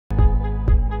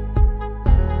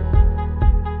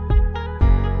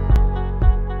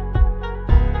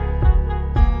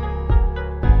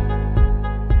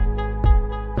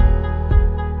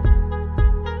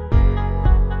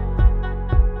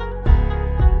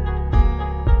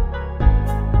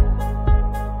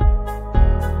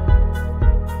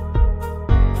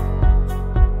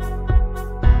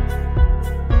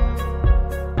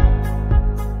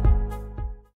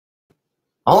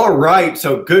right,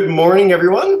 so good morning,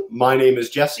 everyone. My name is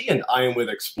Jesse, and I am with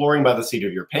Exploring by the Seat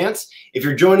of Your Pants. If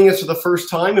you're joining us for the first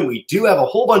time, and we do have a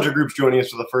whole bunch of groups joining us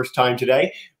for the first time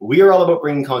today, we are all about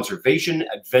bringing conservation,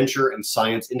 adventure, and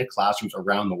science into classrooms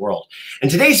around the world. And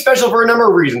today's special for a number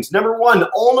of reasons. Number one,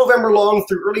 all November long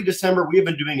through early December, we have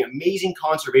been doing amazing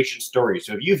conservation stories.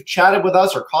 So if you've chatted with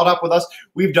us or caught up with us,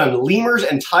 we've done lemurs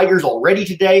and tigers already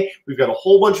today. We've got a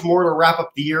whole bunch more to wrap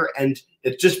up the year, and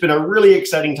it's just been a really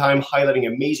exciting time highlighting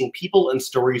amazing people and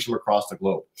stories from across the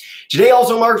globe. Today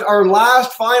also marks our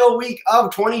last final week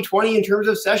of 2020 in terms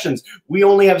of sessions. We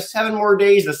only have 7 more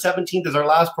days. The 17th is our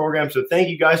last program. So thank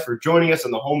you guys for joining us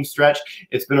on the home stretch.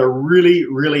 It's been a really,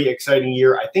 really exciting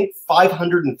year. I think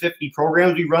 550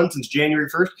 programs we've run since January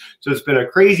 1st. So it's been a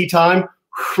crazy time.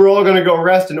 We're all going to go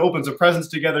rest and open some presents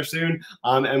together soon.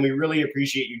 And we really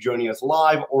appreciate you joining us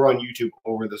live or on YouTube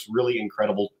over this really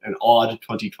incredible and odd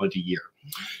 2020 year.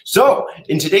 So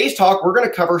in today's talk, we're going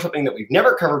to cover something that we've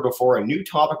never covered before, a new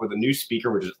topic with a new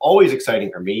speaker, which is always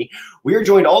exciting for me. We are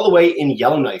joined all the way in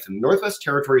Yellowknife in the Northwest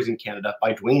Territories in Canada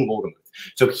by Dwayne Wohlgemuth.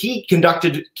 So he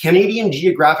conducted Canadian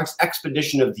Geographic's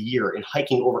Expedition of the Year in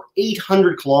hiking over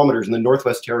 800 kilometers in the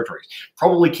Northwest Territories,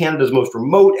 probably Canada's most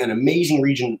remote and amazing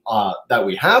region that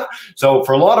we have. So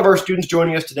for a lot of our students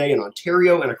joining us today in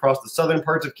Ontario and across the southern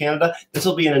parts of Canada, this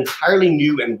will be an entirely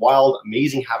new and wild,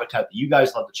 amazing habitat that you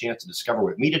guys will have the chance to discover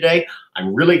with me today.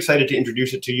 I'm really excited to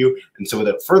introduce it to you. And so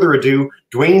without further ado,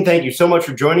 Dwayne, thank you so much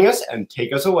for joining us, and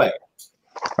take us away.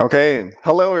 Okay.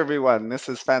 Hello, everyone. This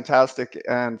is fantastic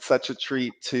and such a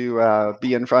treat to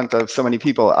be in front of so many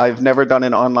people. I've never done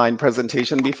an online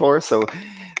presentation before, so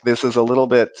this is a little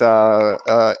bit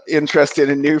interesting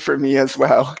and new for me as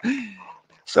well.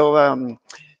 So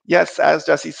yes, as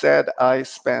Jesse said, I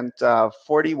spent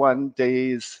 41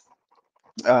 days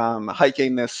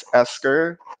hiking this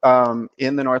esker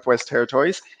in the Northwest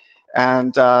Territories.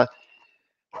 And I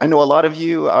know a lot of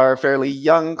you are fairly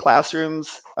young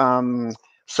classrooms,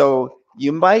 so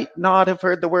you might not have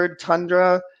heard the word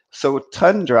tundra. So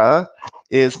tundra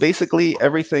is basically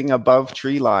everything above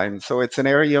tree line. So it's an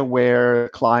area where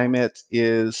climate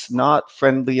is not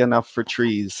friendly enough for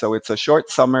trees. So it's a short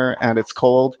summer and it's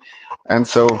cold. And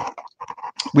so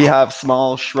we have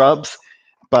small shrubs,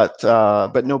 but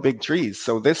no big trees.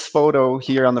 So this photo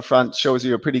here on the front shows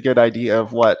you a pretty good idea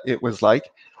of what it was like.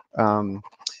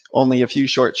 Only a few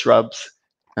short shrubs,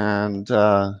 and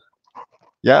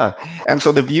yeah, and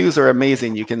so the views are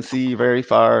amazing. You can see very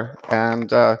far,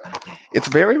 and it's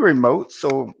very remote.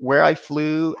 So where I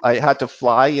flew, I had to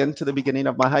fly into the beginning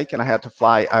of my hike, and I had to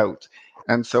fly out.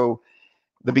 And so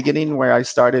the beginning where I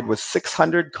started was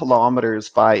 600 kilometers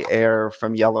by air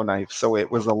from Yellowknife. So it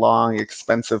was a long,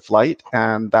 expensive flight.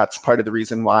 And that's part of the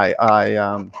reason why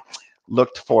I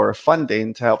looked for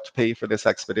funding to help to pay for this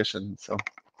expedition. So,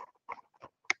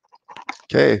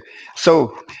 okay.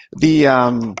 So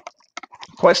the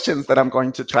questions that I'm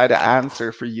going to try to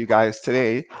answer for you guys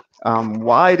today,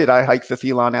 why did I hike the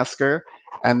Thelon Esker?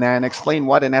 And then explain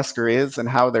what an esker is and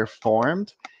how they're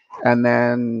formed. And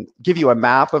then give you a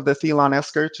map of the Thelon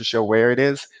Esker to show where it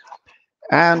is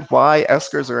and why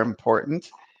eskers are important.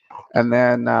 And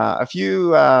then a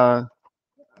few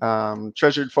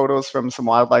treasured photos from some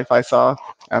wildlife I saw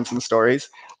and some stories.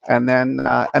 And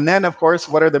then of course,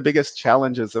 what are the biggest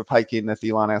challenges of hiking the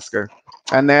Thelon Esker?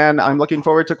 And then I'm looking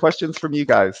forward to questions from you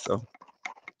guys.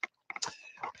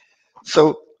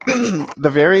 So the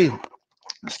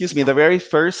very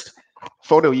first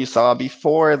photo you saw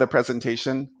before the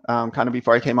presentation, kind of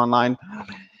before I came online,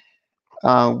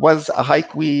 was a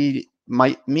hike me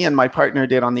and my partner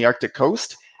did on the Arctic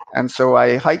coast. And so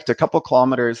I hiked a couple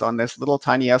kilometers on this little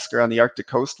tiny esker on the Arctic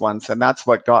coast once, and that's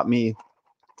what got me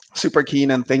super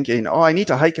keen and thinking, oh, I need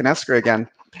to hike an esker again.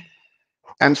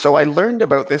 And so I learned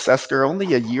about this esker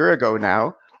only a year ago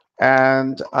now,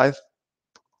 and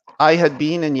I had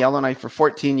been in Yellowknife for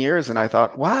 14 years, and I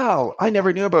thought, wow, I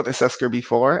never knew about this esker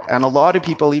before. And a lot of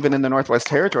people, even in the Northwest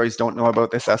Territories, don't know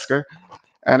about this esker.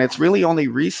 And it's really only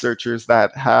researchers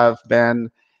that have been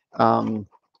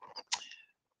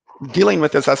dealing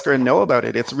with this esker and know about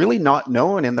it. It's really not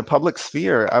known in the public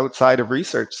sphere outside of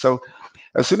research. So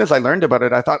as soon as I learned about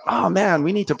it, I thought, oh man,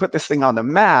 we need to put this thing on the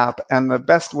map. And the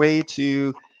best way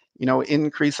to,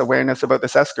 increase awareness about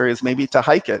this esker is maybe to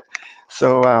hike it.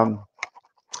 So,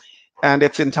 and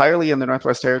it's entirely in the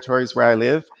Northwest Territories where I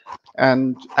live.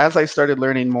 And as I started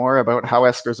learning more about how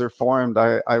eskers are formed,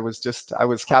 I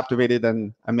was captivated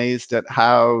and amazed at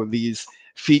how these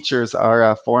features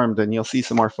are formed. And you'll see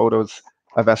some more photos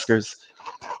of eskers.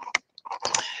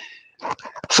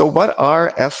 So what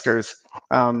are eskers?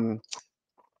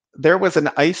 There was an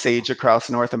ice age across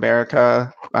North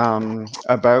America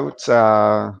about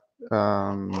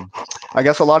I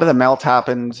guess a lot of the melt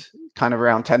happened kind of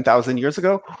around 10,000 years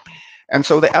ago. And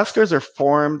so the eskers are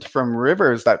formed from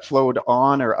rivers that flowed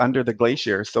on or under the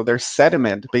glacier. So they're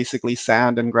sediment, basically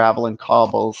sand and gravel and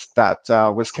cobbles that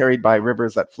was carried by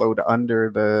rivers that flowed under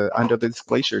these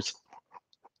glaciers.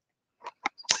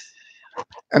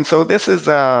 And so this is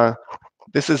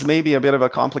maybe a bit of a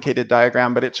complicated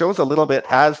diagram, but it shows a little bit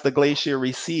as the glacier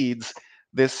recedes,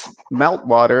 this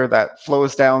meltwater that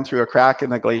flows down through a crack in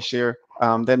the glacier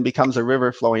then becomes a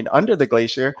river flowing under the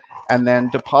glacier and then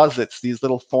deposits these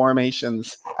little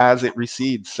formations as it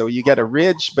recedes. So you get a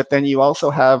ridge, but then you also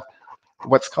have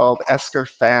what's called esker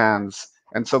fans.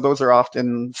 And so those are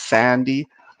often sandy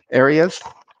areas,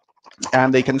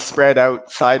 and they can spread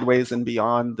out sideways and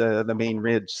beyond the main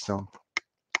ridge. So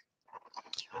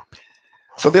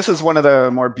this is one of the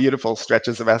more beautiful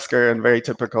stretches of esker and very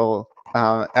typical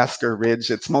esker ridge.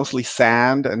 It's mostly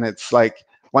sand, and it's like,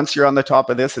 once you're on the top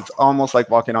of this, it's almost like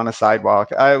walking on a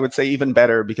sidewalk. I would say even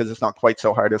better because it's not quite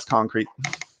so hard as concrete.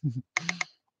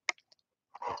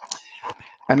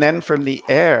 And then from the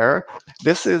air,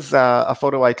 this is a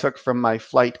photo I took from my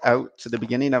flight out to the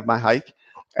beginning of my hike.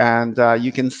 And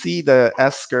you can see the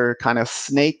esker kind of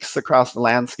snakes across the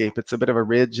landscape. It's a bit of a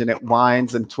ridge, and it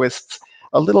winds and twists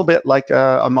a little bit like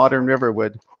a modern river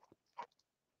would.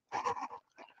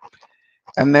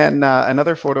 And then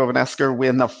another photo of an esker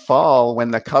in the fall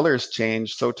when the colors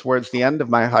change. So towards the end of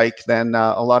my hike, then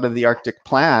a lot of the Arctic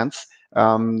plants,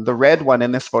 the red one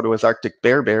in this photo is Arctic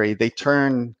bearberry. They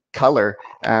turn color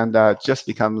and just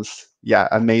becomes, yeah,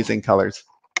 amazing colors.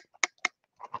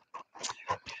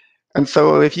 And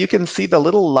so if you can see the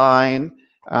little line,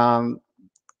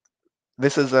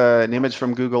 this is an image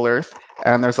from Google Earth,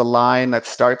 and there's a line that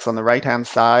starts on the right-hand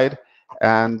side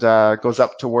and goes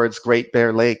up towards Great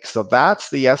Bear Lake. So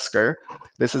that's the esker.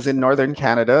 This is in northern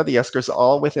Canada. The esker's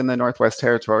all within the Northwest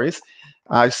Territories.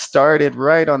 I started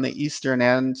right on the eastern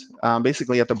end,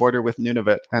 basically at the border with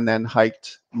Nunavut, and then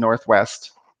hiked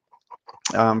northwest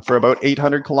for about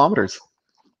 800 kilometers.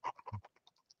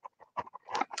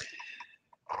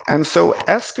 And so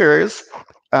eskers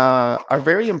are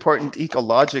very important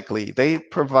ecologically. They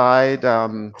provide,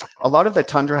 a lot of the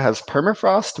tundra has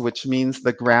permafrost, which means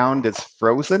the ground is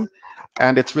frozen,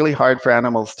 and it's really hard for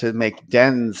animals to make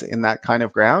dens in that kind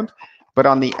of ground. But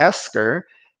on the esker,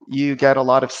 you get a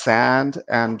lot of sand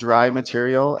and dry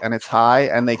material, and it's high,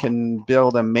 and they can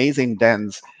build amazing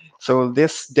dens. So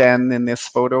this den in this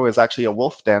photo is actually a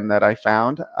wolf den that I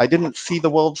found. I didn't see the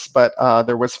wolves, but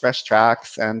there was fresh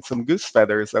tracks and some goose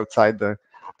feathers outside the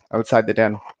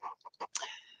den.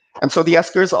 And so the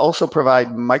eskers also provide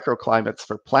microclimates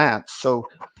for plants. So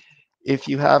if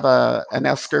you have an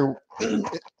esker,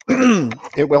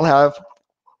 it will have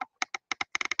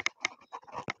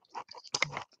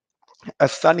a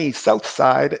sunny south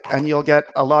side, and you'll get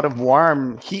a lot of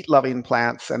warm, heat-loving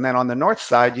plants. And then on the north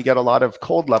side, you get a lot of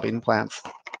cold-loving plants.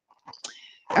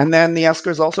 And then the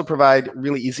eskers also provide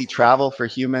really easy travel for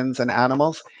humans and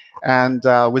animals, and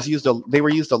they were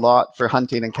used a lot for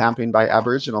hunting and camping by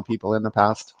Aboriginal people in the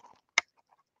past.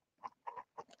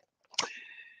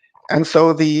 And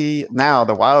so the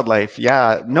wildlife,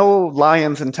 yeah, no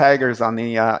lions and tigers on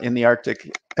the in the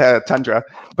Arctic tundra,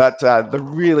 but the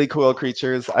really cool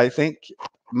creatures, I think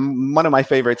one of my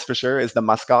favorites for sure is the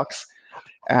muskox.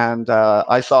 And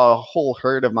I saw a whole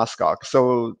herd of muskox.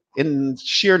 So in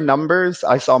sheer numbers,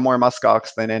 I saw more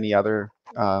muskox than any other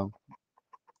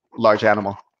large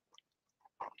animal.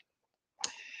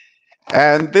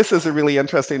 And this is a really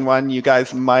interesting one. You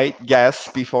guys might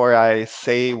guess before I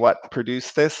say what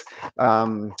produced this.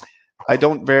 I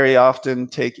don't very often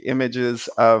take images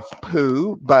of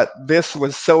poo, but this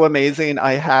was so amazing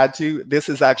I had to. This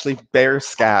is actually bear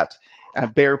scat,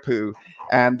 bear poo.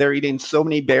 And they're eating so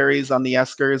many berries on the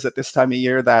eskers at this time of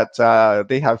year that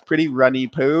they have pretty runny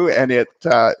poo, and it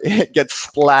gets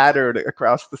splattered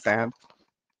across the sand.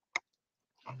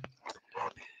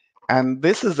 And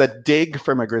this is a dig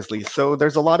from a grizzly. So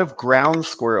there's a lot of ground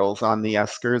squirrels on the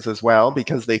eskers as well,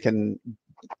 because they can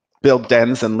build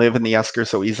dens and live in the esker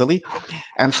so easily.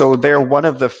 And so they're one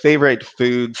of the favorite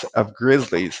foods of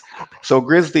grizzlies. So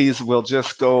grizzlies will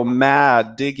just go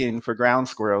mad digging for ground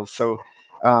squirrels. So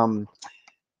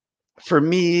for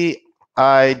me,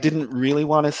 I didn't really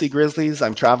want to see grizzlies.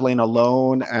 I'm traveling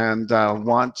alone and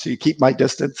want to keep my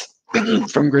distance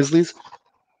from grizzlies.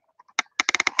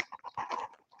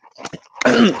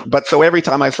 But so every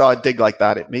time I saw a dig like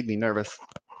that, it made me nervous.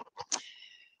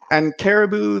 And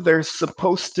caribou, there's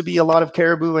supposed to be a lot of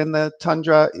caribou in the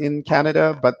tundra in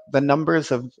Canada, but the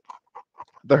numbers of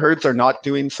the herds are not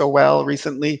doing so well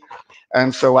recently.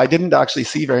 And so I didn't actually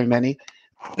see very many.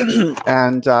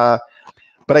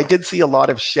 But But I did see a lot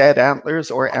of shed antlers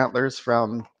or antlers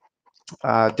from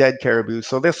dead caribou.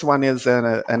 So this one is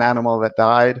an animal that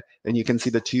died, and you can see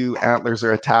the two antlers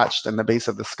are attached and the base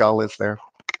of the skull is there.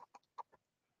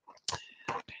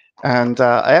 And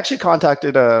I actually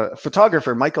contacted a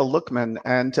photographer, Michael Lookman,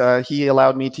 and he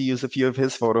allowed me to use a few of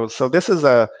his photos. So this is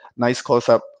a nice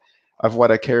close-up of what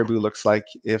a caribou looks like,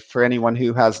 if for anyone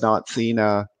who has not seen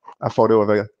a photo of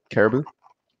a caribou.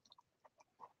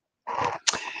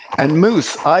 And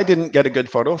moose, I didn't get a good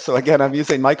photo, so again, I'm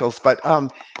using Michael's, but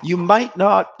you might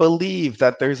not believe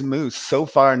that there's moose so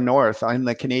far north in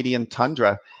the Canadian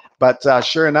tundra, but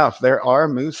sure enough, there are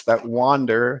moose that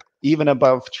wander even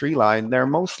above tree line. They're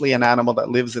mostly an animal that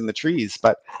lives in the trees,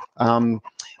 but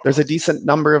there's a decent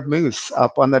number of moose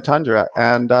up on the tundra,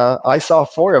 and I saw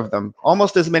 4 of them,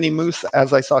 almost as many moose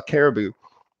as I saw caribou.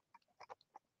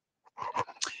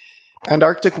 And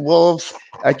Arctic wolves,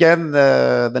 again,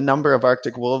 the number of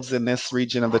Arctic wolves in this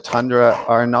region of the tundra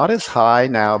are not as high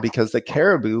now because the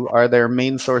caribou are their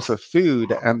main source of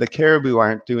food, and the caribou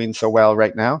aren't doing so well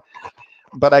right now.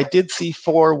 But I did see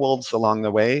 4 wolves along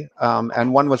the way,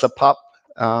 and one was a pup.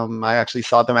 I actually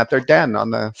saw them at their den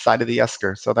on the side of the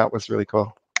Esker, so that was really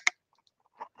cool.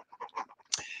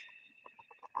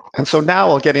 And so now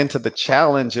I'll get into the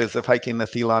challenges of hiking the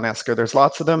Thelon Esker. There's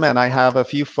lots of them, and I have a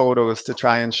few photos to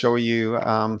try and show you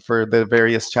for the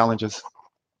various challenges.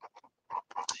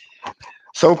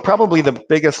 So probably the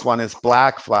biggest one is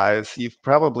black flies. You've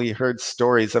probably heard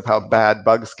stories of how bad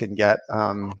bugs can get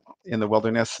in the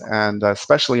wilderness, and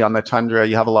especially on the tundra,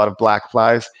 you have a lot of black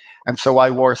flies. And so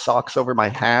I wore socks over my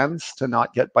hands to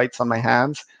not get bites on my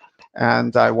hands,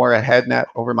 and I wore a head net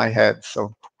over my head.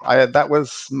 So that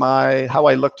was how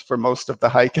I looked for most of the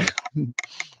hike.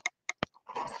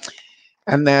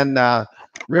 And then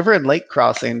river and lake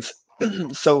crossings.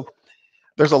 So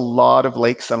there's a lot of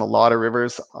lakes and a lot of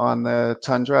rivers on the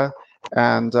tundra,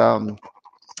 and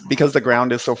because the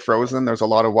ground is so frozen, there's a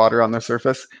lot of water on the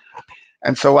surface.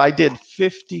 And so I did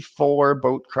 54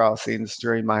 boat crossings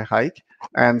during my hike.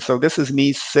 And so this is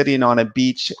me sitting on a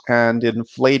beach and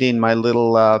inflating my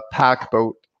little pack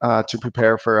boat to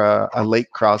prepare for a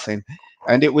lake crossing.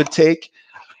 And it would take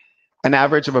an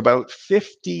average of about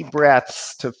 50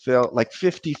 breaths to fill, like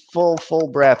 50 full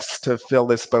breaths to fill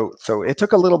this boat. So it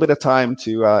took a little bit of time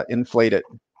to inflate it.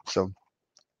 So,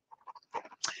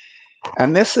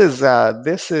 and this is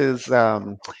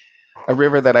a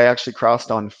river that I actually crossed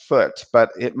on foot,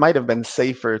 but it might have been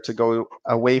safer to go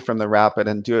away from the rapid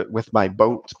and do it with my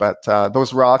boat. But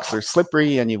those rocks are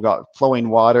slippery and you've got flowing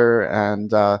water,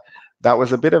 and that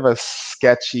was a bit of a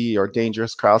sketchy or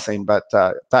dangerous crossing, but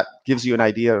that gives you an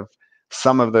idea of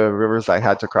some of the rivers I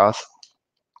had to cross.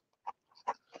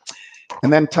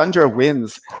 And then tundra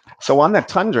winds. So on the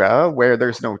tundra, where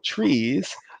there's no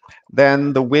trees,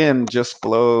 then the wind just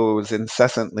blows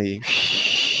incessantly.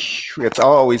 It's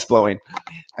always blowing.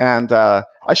 And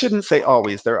I shouldn't say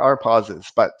always, there are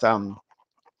pauses, but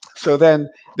so then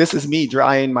this is me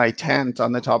drying my tent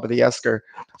on the top of the Esker.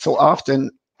 So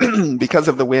often, because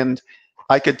of the wind,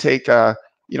 I could take a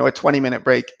 20-minute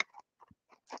break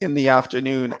in the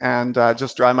afternoon and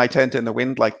just dry my tent in the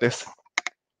wind like this.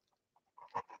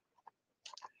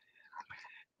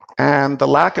 And the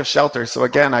lack of shelter. So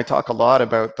again, I talk a lot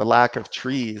about the lack of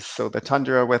trees. So the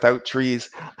tundra without trees.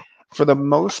 For the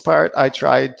most part, I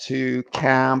tried to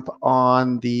camp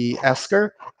on the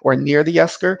Esker or near the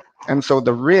Esker. And so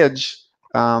the ridge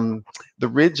of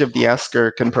the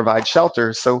Esker can provide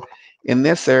shelter. So in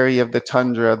this area of the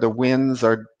tundra, the winds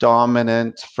are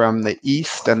dominant from the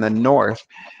east and the north.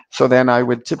 So then I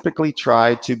would typically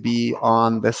try to be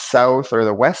on the south or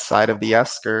the west side of the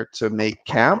Esker to make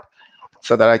camp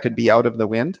so that I could be out of the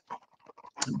wind.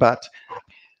 But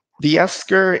the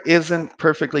Esker isn't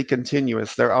perfectly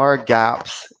continuous. There are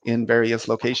gaps in various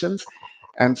locations.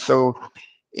 And so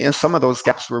some of those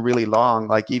gaps were really long,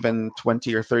 like even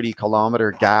 20 or 30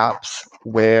 kilometer gaps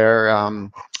where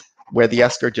the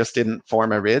Esker just didn't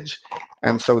form a ridge.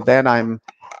 And so then I'm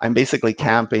basically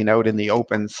camping out in the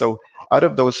open. So out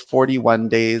of those 41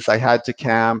 days, I had to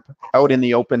camp out in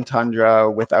the open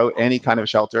tundra without any kind of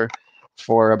shelter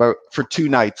for 2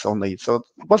 nights only. So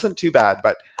it wasn't too bad,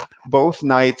 but both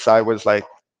nights I was like,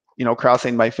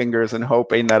 crossing my fingers and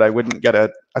hoping that I wouldn't get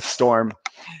a storm.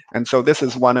 And so this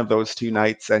is one of those 2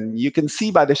 nights, and you can see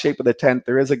by the shape of the tent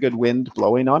there is a good wind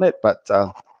blowing on it, but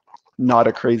not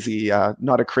a crazy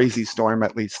storm,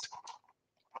 at least.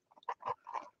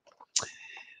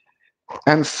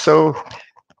 And so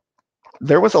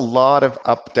there was a lot of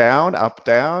up down.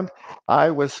 I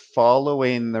was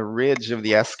following the ridge of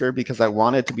the Esker because I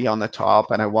wanted to be on the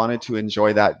top and I wanted to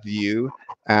enjoy that view.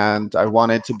 and I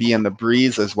wanted to be in the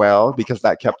breeze as well because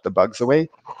that kept the bugs away.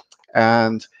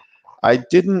 And I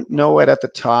didn't know it at the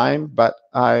time, but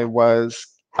I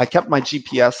kept my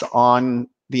GPS on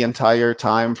the entire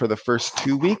time for the first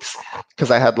 2 weeks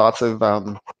because I had lots of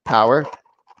power,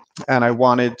 and I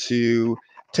wanted to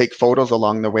take photos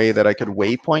along the way that I could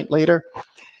waypoint later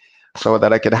so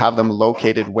that I could have them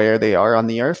located where they are on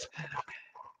the earth.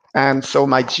 And so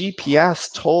my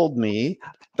GPS told me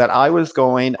that I was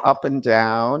going up and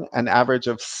down an average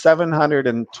of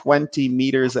 720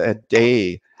 meters a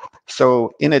day.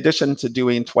 So in addition to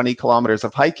doing 20 kilometers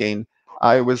of hiking,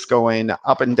 I was going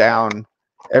up and down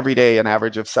every day an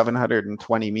average of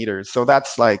 720 meters. So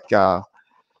that's like,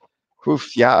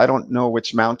 yeah, I don't know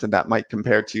which mountain that might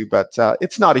compare to, but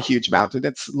it's not a huge mountain.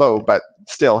 It's low, but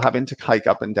still having to hike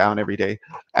up and down every day.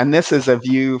 And this is a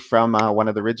view from one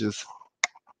of the ridges.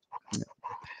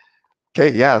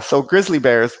 Okay, yeah, so grizzly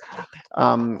bears.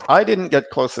 I didn't get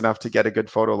close enough to get a good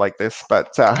photo like this,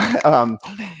 but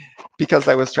because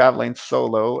I was traveling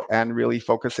solo and really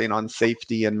focusing on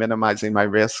safety and minimizing my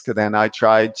risk, then I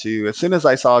tried to, as soon as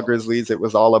I saw grizzlies, it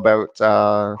was all about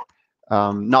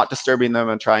not disturbing them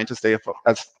and trying to stay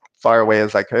as far away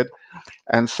as I could.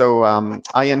 And so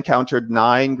I encountered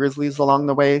 9 grizzlies along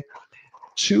the way.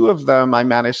 2 of them I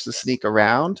managed to sneak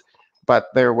around, but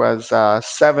there was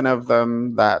 7 of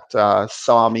them that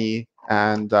saw me,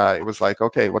 and it was like,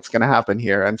 okay, what's going to happen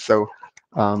here? And so,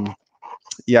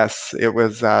 yes, it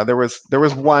was. There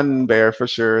was one bear for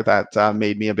sure that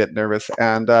made me a bit nervous,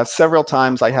 and several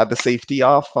times I had the safety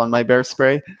off on my bear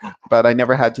spray, but I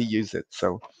never had to use it,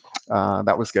 so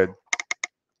that was good.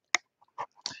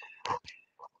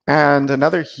 And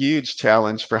another huge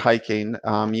challenge for hiking,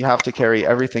 you have to carry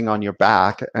everything on your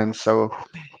back, and so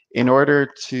in order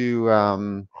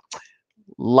to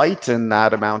lighten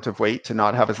that amount of weight, to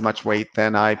not have as much weight,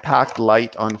 then I packed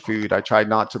light on food. I tried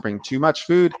not to bring too much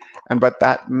food, but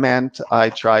that meant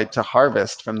I tried to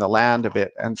harvest from the land a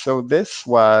bit. And so this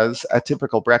was a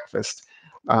typical breakfast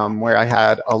where I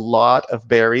had a lot of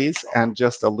berries and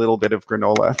just a little bit of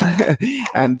granola.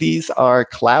 And these are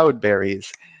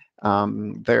cloudberries.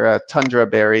 They're a tundra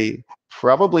berry.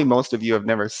 Probably most of you have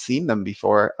never seen them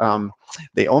before.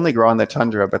 They only grow on the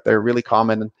tundra, but they're really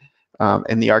common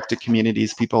in the Arctic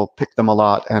communities. People pick them a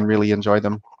lot and really enjoy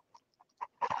them.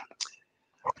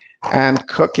 And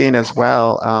cooking as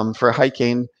well. For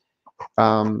hiking,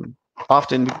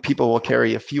 often people will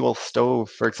carry a fuel stove,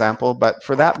 for example, but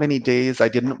for that many days, I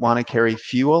didn't want to carry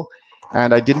fuel,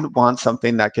 and I didn't want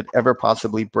something that could ever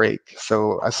possibly break.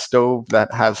 So a stove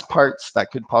that has parts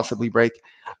that could possibly break,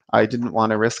 I didn't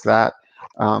want to risk that.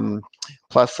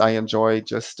 Plus, I enjoy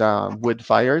just wood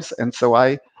fires, and so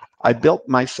I built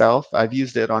myself, I've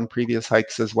used it on previous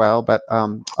hikes as well, but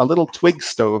a little twig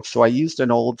stove. So I used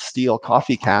an old steel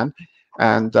coffee can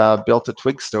and built a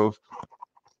twig stove.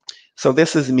 So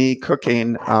this is me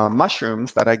cooking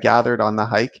mushrooms that I gathered on the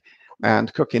hike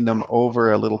and cooking them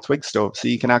over a little twig stove. So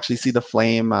you can actually see the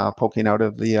flame poking out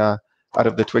of the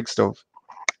twig stove.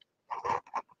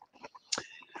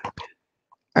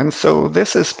 And so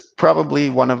this is probably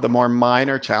one of the more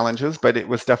minor challenges, but it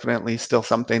was definitely still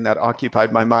something that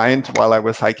occupied my mind while I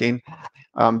was hiking.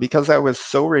 Because I was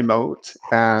so remote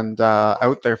and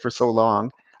out there for so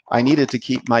long, I needed to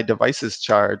keep my devices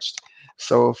charged.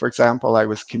 So for example, I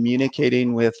was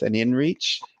communicating with an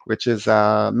inReach, which is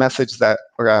a message that,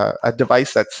 or a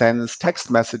device that sends text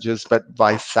messages, but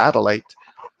by satellite.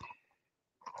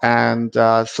 And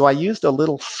so I used a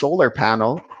little solar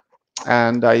panel,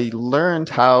 and I learned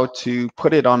how to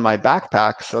put it on my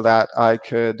backpack so that I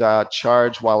could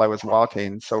charge while I was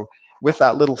walking. So with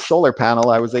that little solar panel,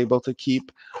 I was able to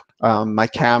keep my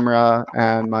camera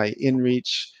and my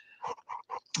inReach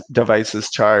devices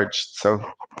charged, so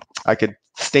I could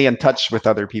stay in touch with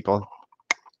other people.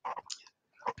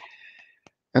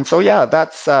 And so, yeah,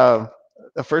 that's the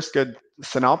first good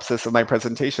synopsis of my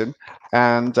presentation.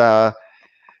 And I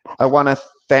want to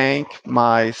thank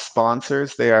my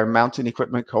sponsors. They are Mountain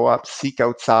Equipment Co-op, Seek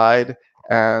Outside,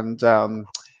 and the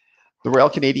Royal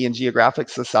Canadian Geographic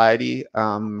Society.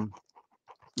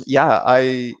 Yeah,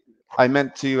 I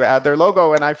meant to add their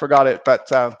logo and I forgot it, but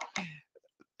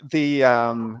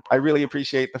I really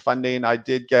appreciate the funding. I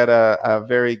did get a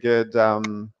very good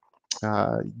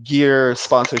gear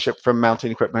sponsorship from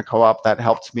Mountain Equipment Co-op that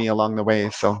helped me along the way.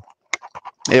 So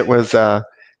it was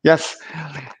yes,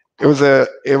 it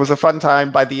was a fun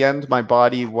time. By the end, my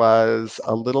body was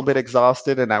a little bit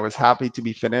exhausted, and I was happy to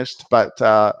be finished. But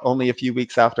only a few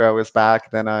weeks after I was back,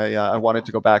 then I wanted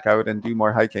to go back out and do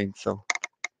more hiking. So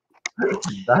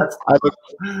That's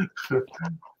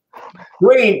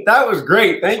Dwayne, that was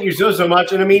great. Thank you so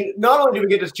much. And I mean, not only do we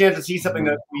get this chance to see something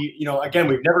that we, again,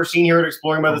 we've never seen here at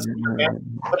Exploring by the Sea of Your Pants,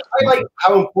 but highlight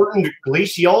how important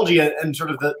glaciology and sort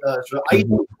of the sort of ice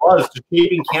was to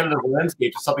shaping Canada's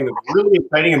landscape is something that's really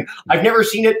exciting. And I've never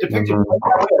seen it depicted quite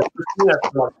that way. I've never seen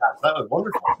that broadcast. That was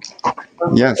wonderful.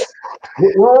 Yes.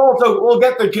 We'll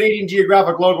get the Canadian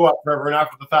Geographic logo up forever and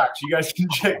after the fact, so you guys can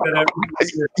check that out.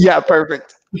 Yeah,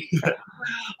 perfect.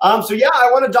 So yeah, I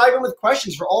want to dive in with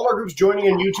questions for all our groups joining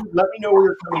on YouTube. Let me know where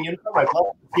you're coming in from. I'd love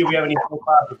to see if we have any full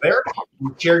classes there. You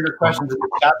can share your questions in the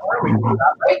chat bar. We can do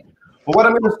that, right? But what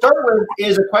I'm going to start with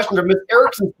is a question from Miss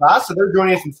Erickson's class. So they're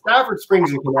joining us in Stafford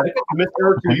Springs in Connecticut. So Miss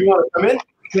Erickson, you want to come in,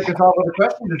 kick us off with a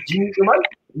question? Just mute your mic,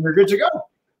 and you're good to go.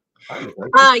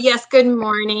 Yes, good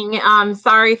morning.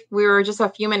 Sorry if we were just a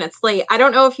few minutes late. I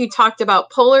don't know if you talked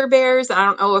about polar bears. I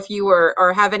don't know if you were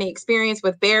or have any experience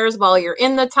with bears while you're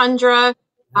in the tundra.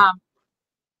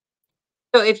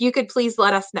 So if you could please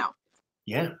let us know.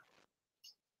 Yeah.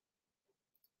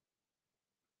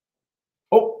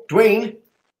 Oh, Dwayne,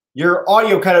 your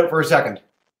audio cut out for a second.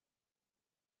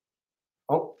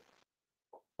 Oh,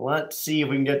 let's see if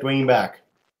we can get Dwayne back.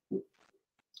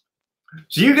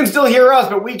 So you can still hear us,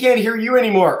 but we can't hear you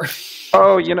anymore.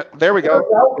 Oh, there we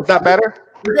go. Is that better?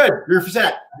 You're good. You're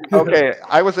set. Okay.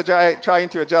 I was trying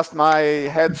to adjust my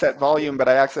headset volume, but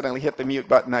I accidentally hit the mute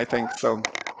button, I think. So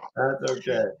that's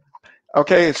okay.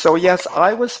 Okay. So yes,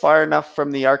 I was far enough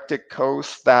from the Arctic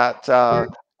coast that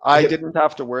I didn't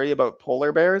have to worry about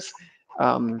polar bears.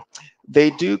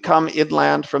 They do come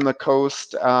inland from the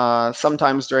coast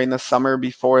sometimes during the summer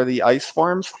before the ice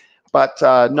forms, but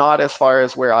not as far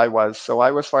as where I was. So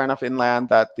I was far enough inland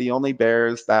that the only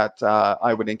bears that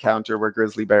I would encounter were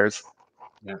grizzly bears.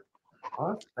 Yeah.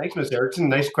 Thanks, Ms. Erickson.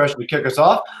 Nice question to kick us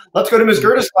off. Let's go to Ms.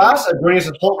 Gerda's class. Joining us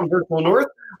at Fulton Virtual North.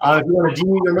 If you want to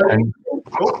demute your mic,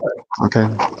 go for it. Okay.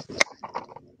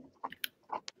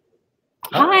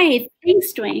 Hi,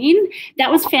 thanks, Dwayne.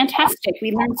 That was fantastic.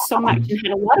 We learned so much and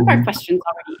had a lot of our questions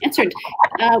already answered.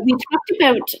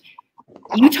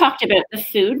 You talked about the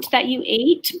food that you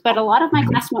ate, but a lot of my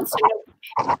class wants to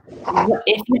know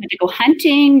if you had to go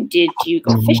hunting, did you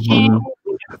go fishing,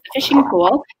 the fishing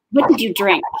pool, what did you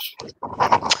drink?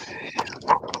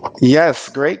 Yes,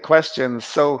 great questions.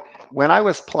 So when I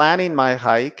was planning my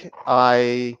hike,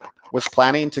 I was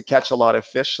planning to catch a lot of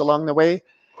fish along the way,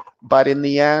 but in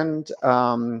the end,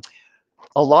 a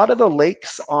lot of the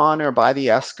lakes on or by the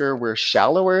Esker were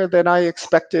shallower than I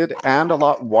expected and a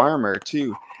lot warmer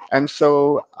too. And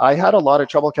so I had a lot of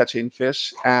trouble catching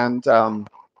fish. And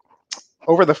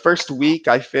over the first week,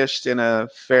 I fished in a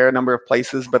fair number of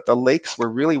places, but the lakes were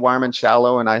really warm and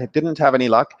shallow, and I didn't have any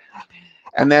luck.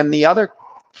 And then the other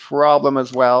problem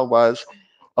as well was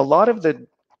a lot of the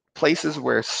places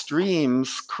where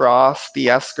streams cross the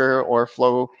Esker or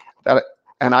flow,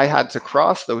 and I had to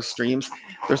cross those streams,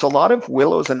 there's a lot of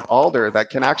willows and alder that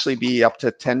can actually be up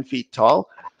to 10 feet tall.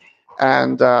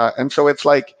 And so it's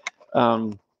like,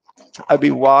 I'd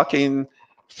be walking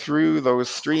through those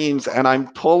streams and I'm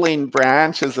pulling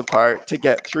branches apart to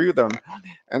get through them.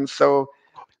 And so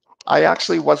I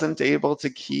actually wasn't able to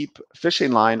keep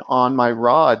fishing line on my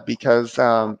rod because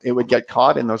it would get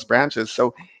caught in those branches.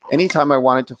 So anytime I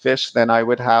wanted to fish, then I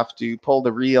would have to pull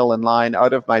the reel and line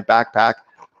out of my backpack,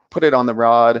 put it on the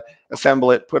rod,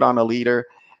 assemble it, put on a leader.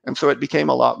 And so it became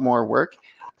a lot more work.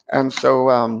 And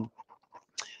so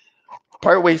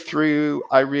partway through,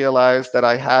 I realized that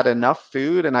I had enough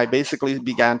food, and I basically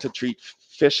began to treat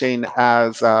fishing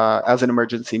as an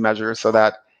emergency measure, so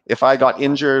that if I got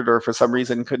injured or for some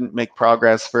reason couldn't make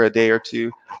progress for a day or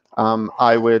two,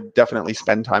 I would definitely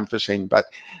spend time fishing. But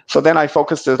so then I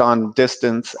focused it on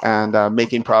distance and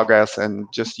making progress, and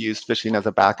just used fishing as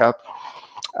a backup.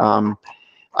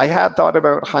 I had thought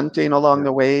about hunting along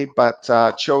the way, but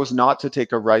chose not to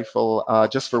take a rifle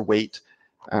just for weight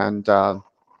and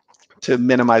to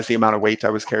minimize the amount of weight I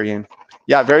was carrying.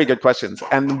 Yeah, very good questions.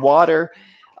 And water,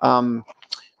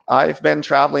 I've been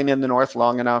traveling in the north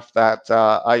long enough that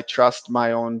I trust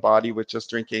my own body with just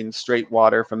drinking straight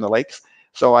water from the lakes.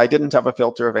 So I didn't have a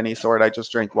filter of any sort. I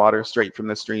just drank water straight from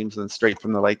the streams and straight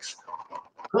from the lakes.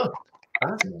 Huh.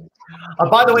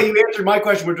 By the way, you answered my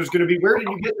question, which was going to be, where did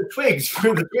you get the twigs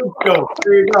for the twigs go?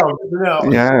 There you go. Good to know.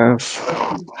 Yes.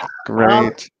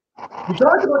 Great. We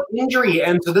talked about injury,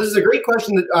 and so this is a great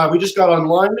question that we just got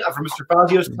online from Mr.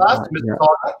 Fazio's class to Mr.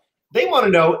 Saga. They want to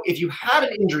know, if you had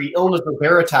an injury, illness, or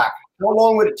bear attack, how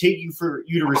long would it take you for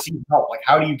you to receive help? Like,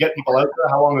 how do you get people out there?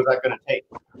 How long is that going to take?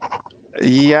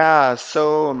 Yeah,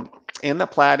 so in the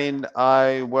planning,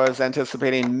 I was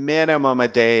anticipating minimum a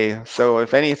day. So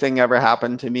if anything ever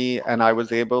happened to me and I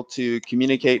was able to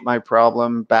communicate my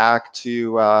problem back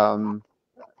to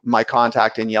my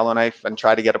contact in Yellowknife and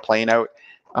try to get a plane out,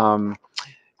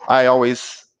 I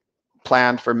always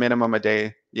planned for minimum a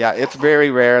day. Yeah, it's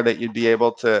very rare that you'd be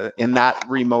able to, in that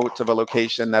remote of a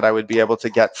location, that I would be able to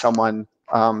get someone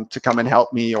to come and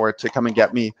help me or to come and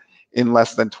get me in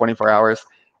less than 24 hours.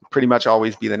 Pretty much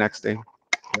always be the next day.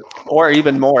 Or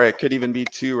even more, it could even be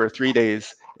 2 or 3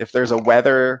 days if there's a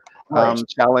weather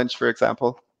challenge, for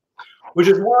example. Which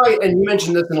is why, and you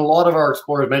mentioned this, and a lot of our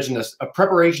explorers mentioned this,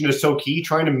 preparation is so key.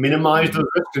 Trying to minimize those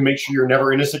risks and make sure you're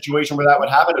never in a situation where that would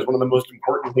happen is one of the most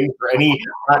important things for any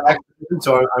expedition.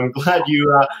 So I'm glad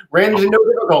you ran into no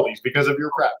difficulties because of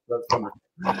your prep. That's wonderful.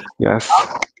 Yes.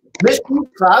 Miss G's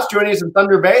class joining us in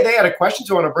Thunder Bay, they had a question,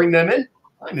 so I want to bring them in.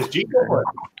 Hi, Miss G, go for it.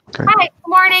 Okay. Hi, good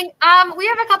morning. We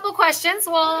have a couple questions.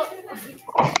 Well,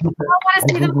 I don't want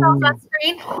to see themselves on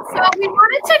screen. So we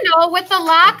wanted to know, with the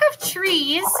lack of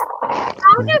trees,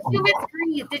 how do humans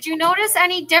breathe? Did you notice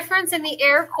any difference in the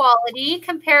air quality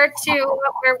compared to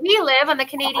where we live on the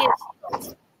Canadian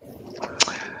shores?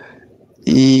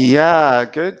 Yeah,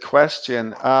 good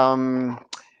question.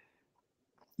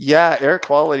 Yeah, air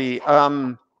quality.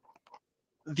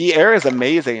 The air is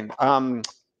amazing.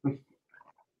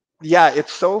 Yeah,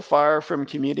 it's so far from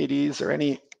communities or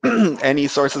any any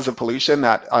sources of pollution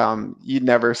that you'd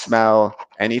never smell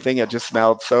anything. It just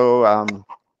smelled so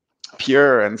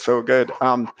pure and so good.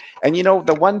 And you know,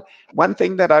 the one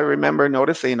thing that I remember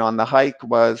noticing on the hike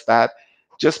was that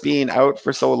just being out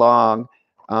for so long,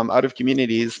 out of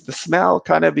communities, the smell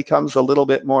kind of becomes a little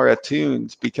bit more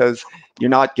attuned because you're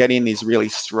not getting these really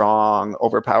strong,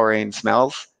 overpowering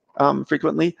smells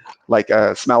frequently, like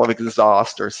a smell of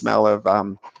exhaust or smell of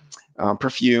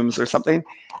perfumes or something.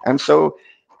 And so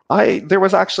there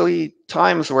was actually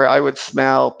times where I would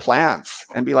smell plants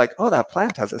and be like, oh, that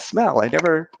plant has a smell. I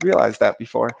never realized that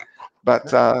before.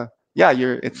 But yeah,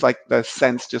 it's like the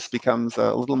sense just becomes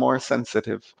a little more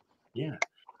sensitive. Yeah.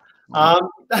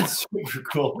 That's super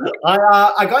cool.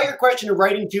 I got your question in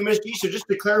writing too, Miss G. So just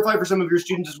to clarify for some of your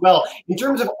students as well, in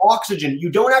terms of oxygen, you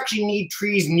don't actually need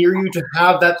trees near you to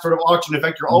have that sort of oxygen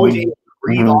effect. You're always able to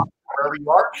breathe oxygen wherever you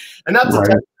are. And that's a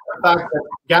the fact that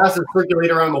gases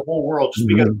circulate around the whole world just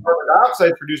because carbon dioxide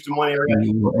is produced in one area on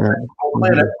the whole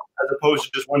planet as opposed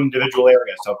to just one individual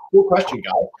area. So cool question,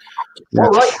 guys. All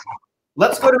right.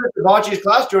 Let's go to Mr. Boccia's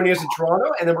class joining us in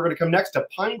Toronto, and then we're going to come next to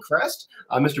Pinecrest.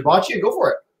 Mr. Boccia, go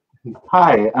for it.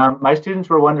 Hi. My students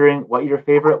were wondering what your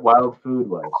favorite wild food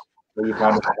was that you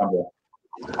found in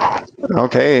Tundra.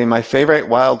 Okay, my favorite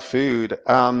wild food.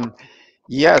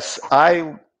 Yes,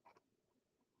 I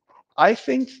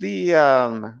think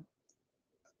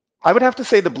I would have to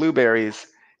say the blueberries.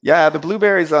 Yeah, the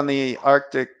blueberries on the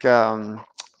Arctic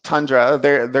tundra,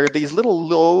 they're these little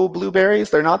low blueberries.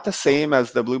 They're not the same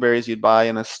as the blueberries you'd buy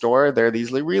in a store. They're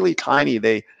these really tiny.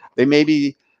 They may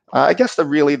be, I guess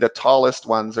the tallest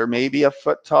ones are maybe a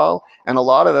foot tall. And a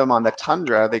lot of them on the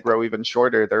tundra, they grow even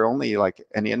shorter. They're only like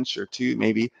an inch or two,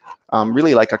 maybe,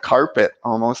 really like a carpet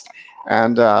almost.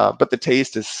 And but the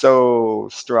taste is so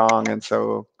strong and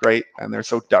so great, and they're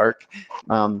so dark.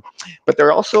 But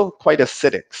they're also quite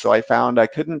acidic. So I found I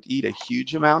couldn't eat a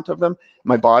huge amount of them.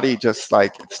 My body just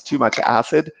like, it's too much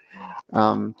acid,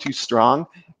 too strong.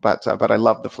 But I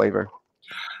love the flavor.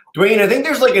 Dwayne, I think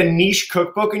there's like a niche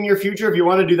cookbook in your future if you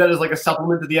want to do that as like a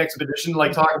supplement to the expedition,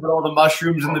 like talk about all the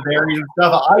mushrooms and the berries and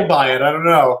stuff. I'd buy it. I don't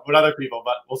know what other people,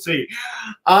 but we'll see.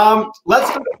 Let's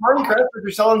go to Pinecrest with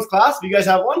your Thelon's class. If you guys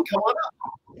have one, come on up.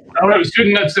 All right, a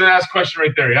student that's going to ask a question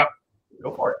right there. Yep.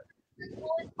 Go for it.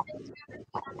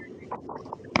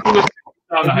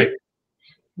 On the hike.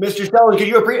 Mr. Thelon, could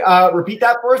you repeat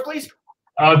that for us, please?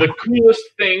 The coolest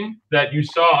thing that you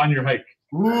saw on your hike.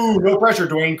 Ooh, no pressure,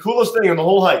 Dwayne. Coolest thing on the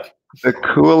whole hike. The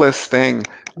coolest thing.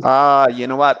 You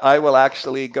know what? I will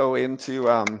actually go into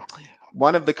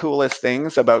one of the coolest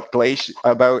things about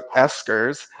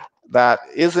eskers that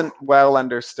isn't well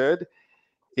understood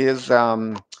is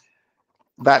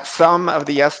that some of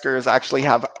the eskers actually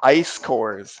have ice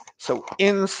cores. So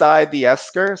inside the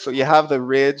esker, so you have the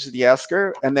ridge, the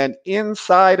esker, and then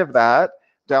inside of that,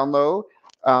 down low,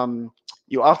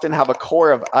 you often have a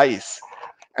core of ice.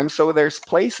 And so there's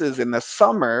places in the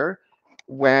summer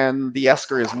when the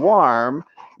esker is warm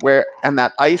and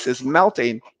that ice is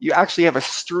melting, you actually have a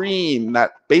stream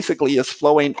that basically is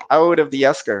flowing out of the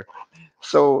esker.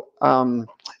 So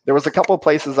there was a couple of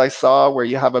places I saw where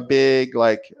you have a big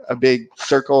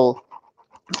circle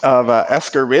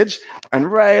Esker Ridge,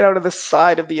 and right out of the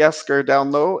side of the Esker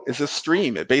down low is a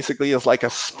stream. It basically is like a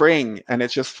spring, and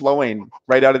it's just flowing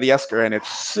right out of the Esker, and it's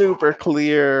super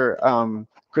clear,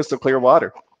 crystal clear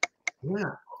water.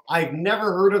 Yeah, I've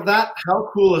never heard of that. How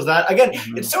cool is that? Again,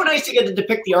 it's so nice to get to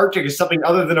depict the Arctic as something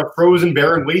other than a frozen,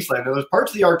 barren wasteland. Now, there's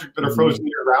parts of the Arctic that are frozen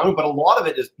year-round, but a lot of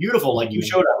it is beautiful. Like you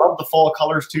showed, I love the fall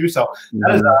colors too. So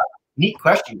that is a neat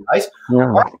question, guys. Yeah. All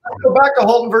right, let's go back to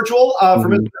Halton Virtual for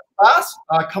Ms. Class.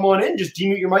 Come on in, just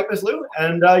demute your mic, Ms. Lou,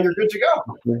 and you're good to go.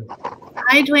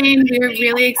 Hi, Dwayne. We're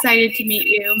really excited to meet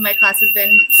you. My class has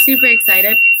been super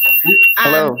excited.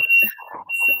 Hello.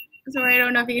 Sorry, I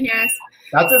don't know if you can hear us.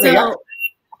 That's okay.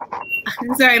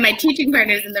 Sorry, my teaching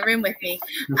partner's in the room with me.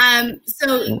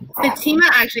 So Fatima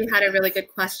actually had a really good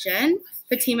question.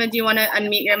 Fatima, do you want to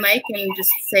unmute your mic and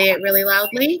just say it really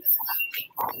loudly?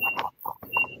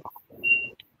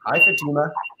 Hi,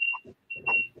 Fatima.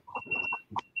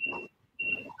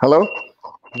 Hello?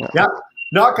 Yeah,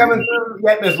 not coming through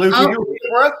yet, Ms. Lou. Can you repeat it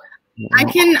for us? I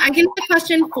can get the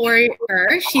question for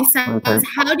her. She says,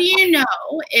 how do you know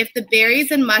if the berries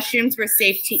and mushrooms were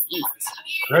safe to eat?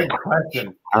 Good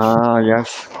question.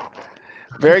 Yes.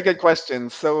 Very good question.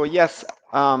 So yes,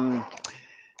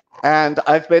 and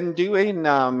I've been doing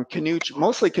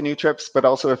mostly canoe trips, but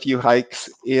also a few hikes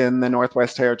in the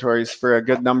Northwest Territories for a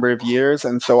good number of years.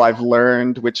 And so I've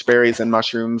learned which berries and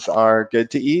mushrooms are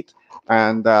good to eat.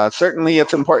 And certainly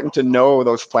it's important to know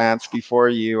those plants before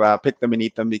you pick them and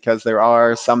eat them, because there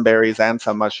are some berries and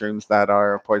some mushrooms that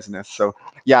are poisonous. So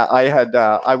yeah,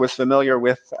 I was familiar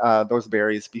with those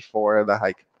berries before the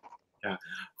hike. Yeah,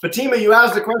 Fatima, you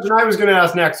asked the question I was going to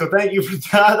ask next, so thank you for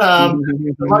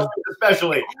that,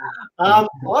 especially.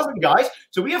 Awesome, guys.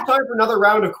 So we have time for another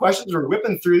round of questions. We're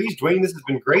whipping through these. Dwayne, this has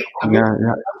been great. I'm going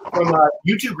to from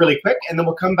YouTube really quick, and then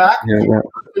we'll come back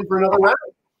for another round.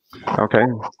 Okay.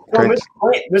 So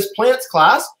Miss Plant's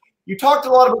class, you talked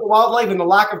a lot about the wildlife and the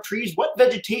lack of trees. What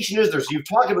vegetation is there? So you've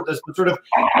talked about this, but sort of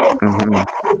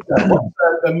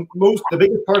what's the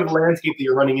biggest part of the landscape that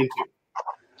you're running into?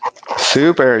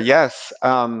 Super, yes.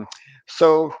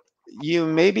 So you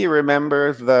maybe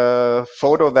remember the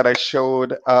photo that I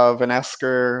showed of an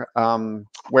esker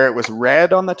where it was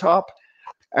red on the top.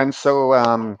 And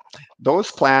so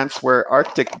those plants were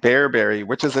Arctic bearberry,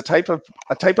 which is a type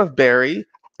of berry,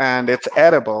 and it's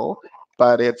edible,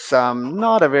 but it's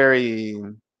not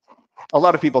a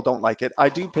lot of people don't like it. I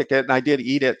do pick it, and I did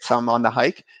eat it some on the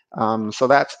hike. So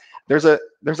there's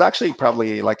actually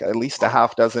probably like at least a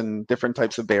half dozen different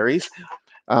types of berries.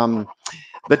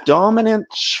 The dominant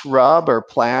shrub or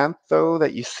plant, though,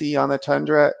 that you see on the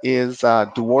tundra is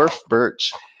dwarf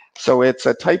birch. So it's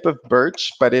a type of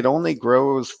birch, but it only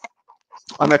grows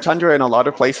on the tundra. In a lot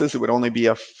of places, it would only be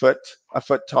a foot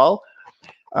tall.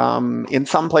 In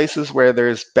some places where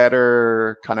there's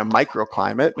better kind of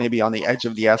microclimate, maybe on the edge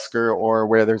of the esker or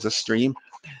where there's a stream,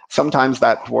 sometimes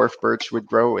that dwarf birch would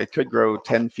grow. It could grow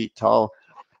 10 feet tall.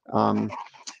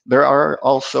 There are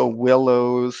also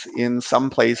willows in some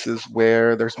places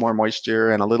where there's more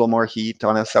moisture and a little more heat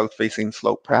on a south-facing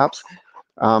slope, perhaps.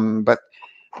 But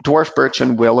dwarf birch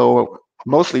and willow,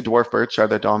 mostly dwarf birch, are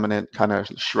the dominant kind of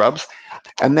shrubs.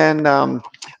 And then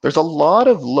there's a lot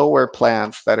of lower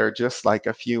plants that are just like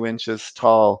a few inches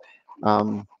tall.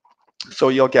 So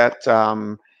you'll get,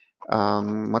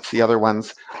 what's the other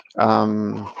ones?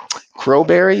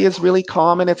 Crowberry is really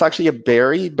common. It's actually a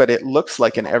berry, but it looks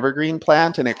like an evergreen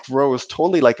plant, and it grows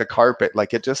totally like a carpet.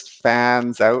 Like it just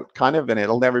fans out kind of, and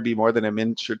it'll never be more than an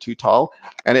inch or two tall.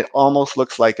 And it almost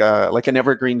looks like an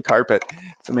evergreen carpet.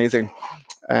 It's amazing.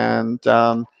 And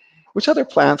which other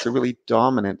plants are really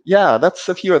dominant? Yeah, that's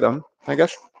a few of them, I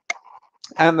guess.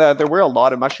 And there were a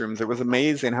lot of mushrooms. It was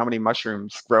amazing how many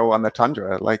mushrooms grow on the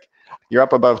tundra. Like you're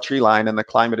up above tree line and the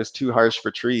climate is too harsh for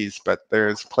trees, but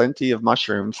there's plenty of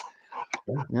mushrooms.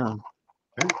 Yeah.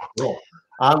 Cool.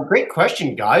 Great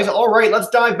question, guys. All right, let's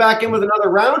dive back in with another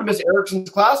round. Miss Erickson's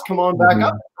class, come on back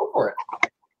up. Go for it.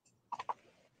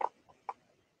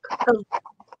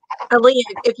 Aaliyah,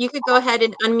 if you could go ahead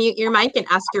and unmute your mic and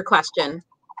ask your question.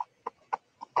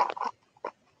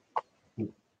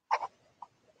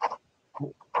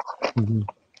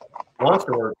 Wants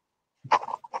to work.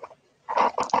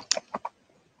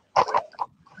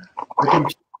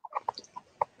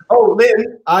 Oh,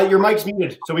 Lynn, your mic's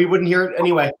muted, so we wouldn't hear it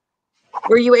anyway.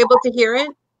 Were you able to hear it?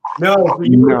 No.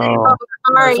 Oh,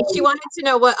 all right. She wanted to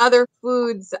know what other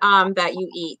foods that you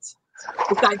eat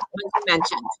besides the ones you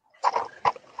mentioned.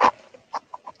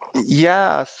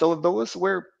 Yeah, so those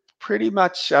were pretty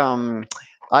much, I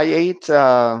ate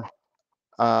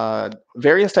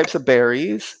various types of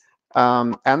berries,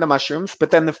 and the mushrooms.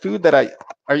 But then the food that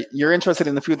you're interested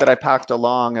in the food that I packed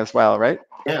along as well, right?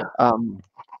 Yeah.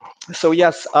 So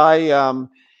yes,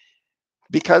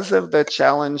 because of the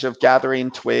challenge of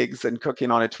gathering twigs and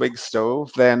cooking on a twig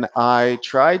stove, then I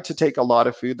tried to take a lot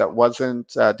of food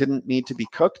that didn't need to be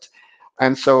cooked.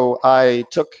 And so I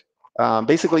took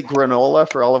basically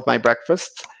granola for all of my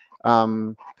breakfasts,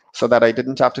 so that I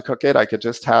didn't have to cook it. I could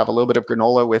just have a little bit of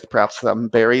granola with perhaps some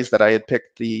berries that I had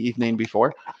picked the evening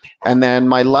before. And then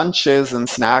my lunches and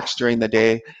snacks during the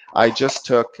day, I just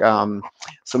took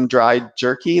some dried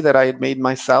jerky that I had made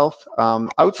myself.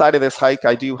 Outside of this hike,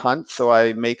 I do hunt, so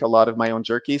I make a lot of my own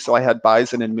jerky. So I had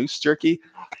bison and moose jerky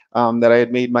that I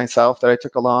had made myself that I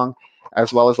took along,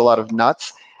 as well as a lot of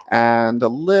nuts and a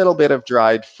little bit of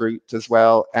dried fruit as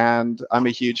well. And I'm a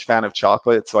huge fan of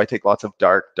chocolate, so I take lots of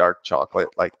dark chocolate,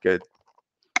 like good.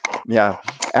 Yeah.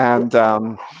 And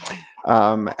so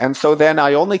then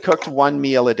I only cooked one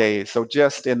meal a day. So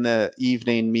just in the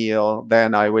evening meal,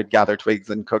 then I would gather twigs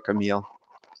and cook a meal.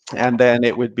 And then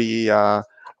it would be,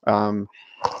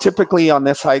 typically on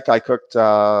this hike, I cooked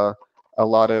a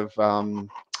lot of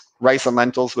rice and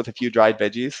lentils with a few dried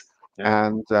veggies.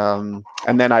 And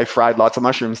then I fried lots of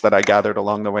mushrooms that I gathered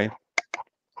along the way.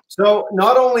 So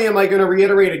not only am I going to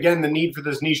reiterate again the need for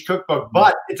this niche cookbook,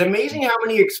 but it's amazing how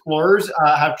many explorers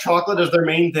have chocolate as their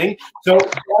main thing. So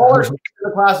all our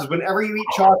classes, whenever you eat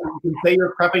chocolate, you can say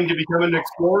you're prepping to become an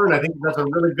explorer, and I think that's a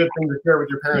really good thing to share with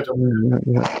your parents.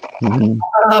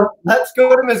 Let's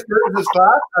go to Ms. Curtis's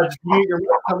class. Just mute your mic.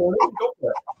 Come on in. Go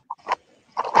for it.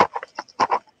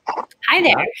 Hi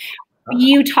there.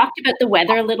 You talked about the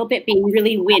weather a little bit being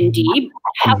really windy.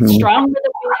 How strong were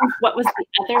the winds? What was the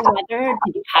other weather?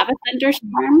 Did you have a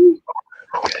thunderstorm?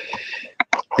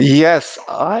 Yes,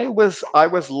 I was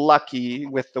lucky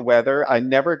with the weather. I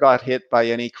never got hit by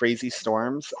any crazy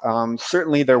storms.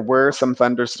 Certainly there were some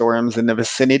thunderstorms in the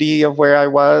vicinity of where I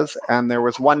was, and there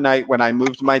was one night when I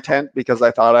moved my tent because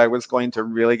I thought I was going to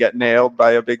really get nailed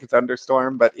by a big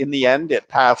thunderstorm, but in the end it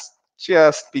passed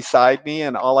just beside me,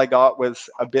 and all I got was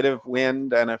a bit of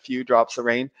wind and a few drops of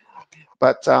rain.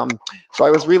 But so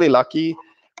I was really lucky,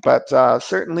 but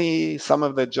certainly some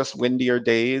of the just windier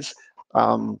days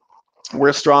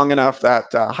were strong enough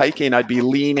that hiking, I'd be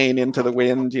leaning into the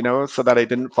wind, so that I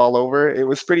didn't fall over. It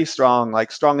was pretty strong,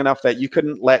 like strong enough that you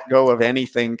couldn't let go of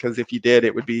anything, because if you did,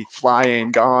 it would be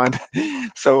flying, gone.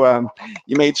 So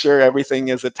you made sure everything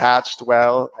is attached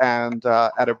well, and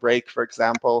at a break, for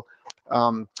example,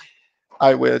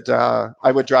 I would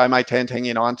dry my tent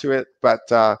hanging onto it, but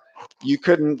you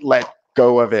couldn't let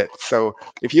go of it. So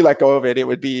if you let go of it, it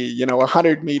would be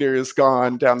 100 meters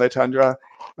gone down the tundra.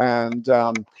 And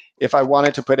if I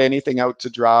wanted to put anything out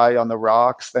to dry on the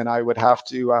rocks, then I would have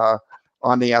to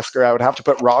on the esker, I would have to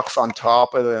put rocks on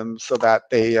top of them so that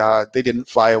they didn't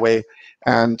fly away.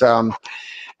 And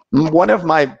one of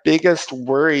my biggest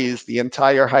worries the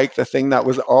entire hike, the thing that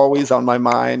was always on my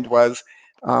mind was,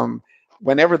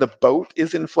 whenever the boat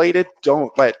is inflated,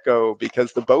 don't let go,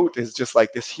 because the boat is just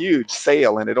like this huge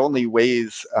sail and it only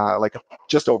weighs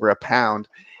just over a pound.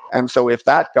 And so if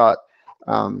that got,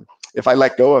 if I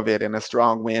let go of it in a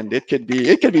strong wind, it could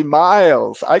be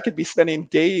miles. I could be spending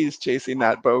days chasing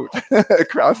that boat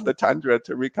across the tundra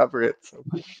to recover it. So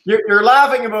you're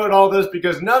laughing about all this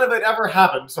because none of it ever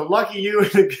happened. So lucky you,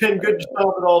 and again, good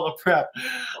job with all the prep.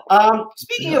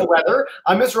 Speaking of weather,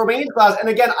 Miss Romaine's class, and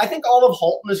again, I think all of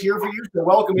Halton is here for you. So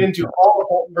welcome into all of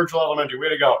Halton Virtual Elementary. Way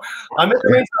to go. Miss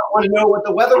Romaine's class, I want to know what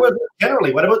the weather was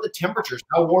generally. What about the temperatures?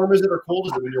 How warm is it or cold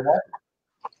is it when you're walking?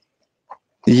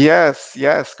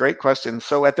 Yes, great question.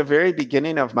 So at the very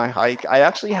beginning of my hike, I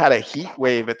actually had a heat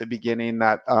wave at the beginning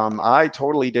that I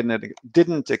totally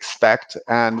didn't expect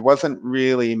and wasn't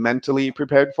really mentally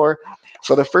prepared for.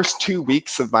 So the first 2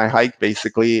 weeks of my hike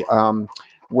basically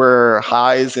were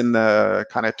highs in the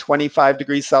kind of 25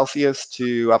 degrees Celsius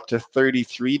to up to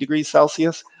 33 degrees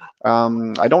Celsius.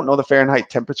 I don't know the Fahrenheit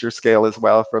temperature scale as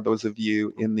well for those of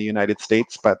you in the United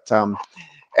States, but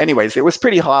anyways, it was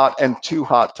pretty hot and too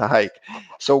hot to hike.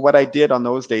 So what I did on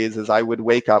those days is I would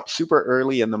wake up super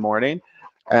early in the morning,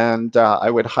 and I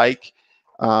would hike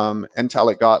until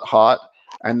it got hot.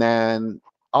 And then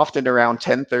often around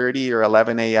 10:30 or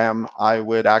 11 a.m., I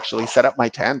would actually set up my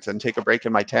tent and take a break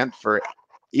in my tent for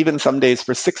even some days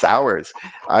for 6 hours.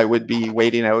 I would be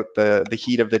waiting out the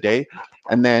heat of the day.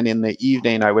 And then in the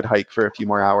evening, I would hike for a few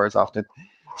more hours often.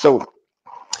 So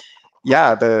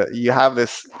yeah, you have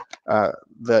this,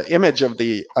 the image of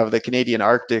the Canadian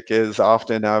Arctic is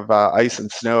often of ice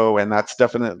and snow, and that's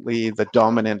definitely the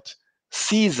dominant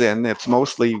season. It's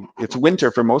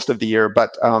winter for most of the year,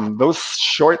 but those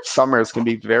short summers can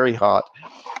be very hot.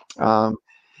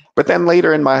 But then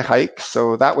later in my hike,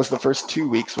 so that was the first 2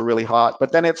 weeks were really hot,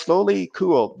 but then it slowly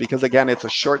cooled because again, it's a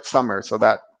short summer. So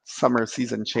that summer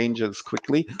season changes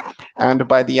quickly. And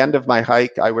by the end of my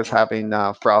hike, I was having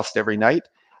frost every night,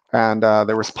 and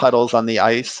there was puddles on the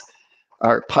ice,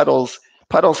 or puddles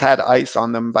had ice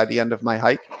on them by the end of my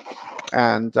hike.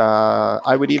 And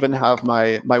I would even have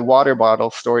my water bottle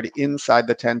stored inside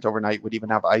the tent overnight, would even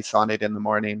have ice on it in the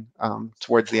morning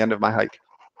towards the end of my hike.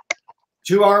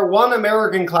 To our one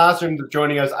American classroom that's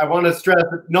joining us, I want to stress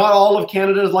that not all of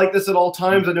Canada is like this at all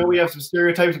times. I know we have some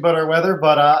stereotypes about our weather,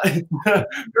 but it's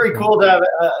very cool to have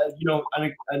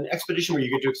an expedition where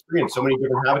you get to experience so many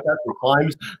different habitats and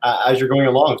climbs as you're going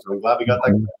along. So I'm glad we got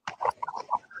that.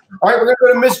 All right, we're going to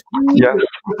go to Miss G. Yeah.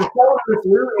 Miss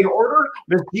Lou in order.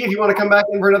 Miss G, if you want to come back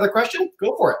in for another question,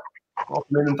 go for it.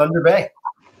 Welcome in Thunder Bay.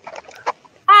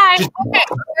 Hi.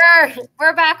 Okay,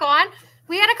 we're back on.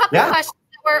 We had a couple of questions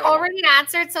were already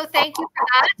answered, so thank you for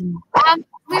that.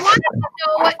 We wanted to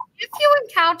know if you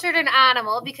encountered an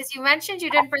animal, because you mentioned you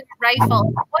didn't bring a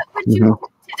rifle, what would you do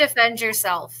to defend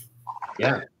yourself?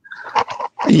 Yeah.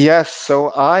 Yes,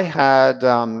 so I had,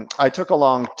 I took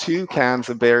along 2 cans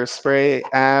of bear spray,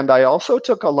 and I also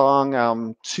took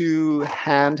along 2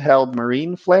 handheld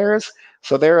marine flares.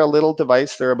 So they're a little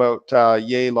device, they're about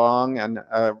yay long and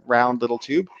a round little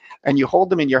tube, and you hold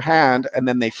them in your hand and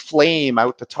then they flame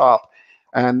out the top.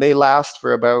 And they last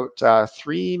for about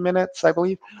 3 minutes, I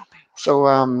believe.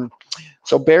 So,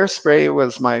 so bear spray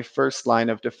was my first line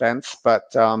of defense.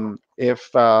 But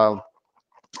if a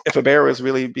bear was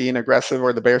really being aggressive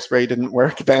or the bear spray didn't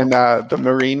work, then the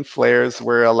marine flares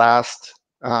were a last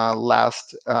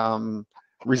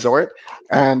resort.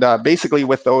 And basically,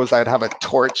 with those, I'd have a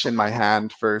torch in my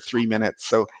hand for 3 minutes.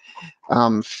 So.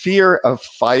 Fear of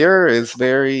fire is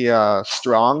very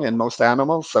strong in most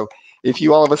animals. So if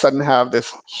you all of a sudden have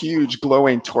this huge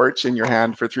glowing torch in your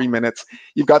hand for 3 minutes,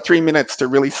 you've got 3 minutes to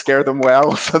really scare them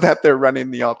well so that they're running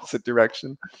the opposite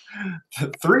direction.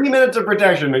 3 minutes of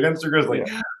protection against a grizzly.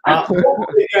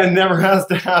 Again, never has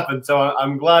to happen. So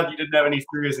I'm glad you didn't have any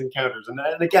serious encounters. And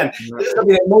again, this is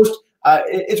something that most,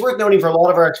 it's worth noting for a lot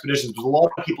of our expeditions, because a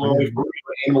lot of people are always worried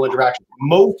about animal interaction.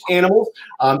 Most animals,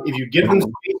 if you give them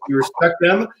space, you respect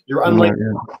them, you're unlikely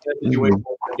to situation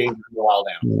danger from the wild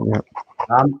animal.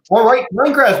 All right,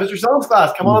 Minecraft, Mr. Selms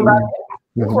class, come on back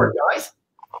in. Go for it, guys.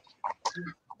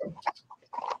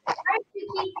 How do you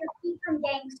keep your feet from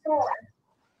getting sore?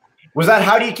 Was that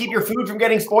how do you keep your food from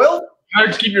getting spoiled? How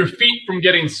to keep your feet from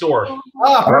getting sore.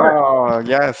 Ah, perfect. Oh,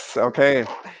 yes. Okay.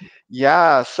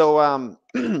 Yeah. So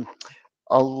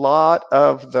a lot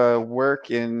of the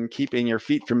work in keeping your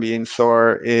feet from being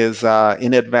sore is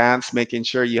in advance, making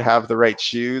sure you have the right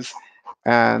shoes.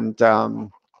 And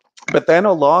but then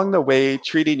along the way,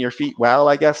 treating your feet well,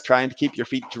 I guess, trying to keep your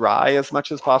feet dry as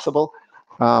much as possible.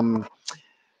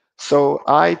 So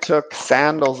I took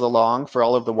sandals along for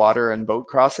all of the water and boat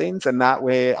crossings, and that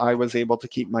way I was able to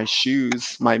keep my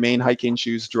shoes, my main hiking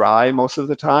shoes, dry most of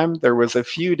the time. There was a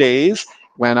few days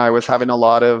when I was having a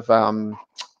lot of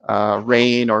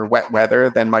rain or wet weather,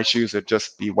 then my shoes would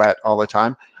just be wet all the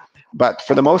time. But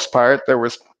for the most part, there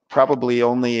was probably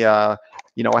only a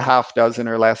half dozen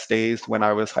or less days when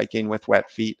I was hiking with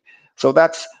wet feet. So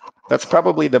that's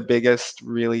probably the biggest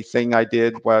really thing I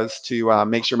did, was to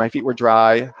make sure my feet were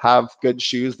dry, have good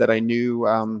shoes that I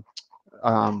knew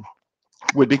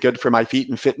would be good for my feet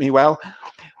and fit me well.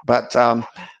 But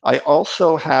I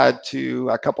also had to,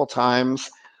 a couple times,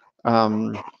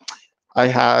 I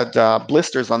had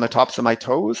blisters on the tops of my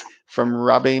toes from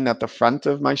rubbing at the front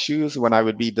of my shoes when I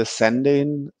would be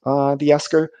descending the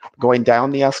esker, going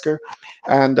down the esker.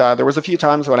 And there was a few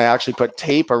times when I actually put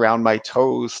tape around my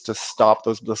toes to stop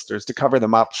those blisters, to cover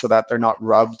them up so that they're not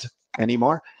rubbed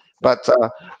anymore. But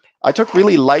I took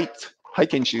really light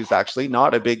hiking shoes, actually,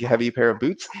 not a big heavy pair of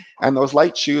boots. And those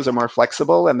light shoes are more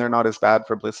flexible and they're not as bad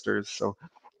for blisters. So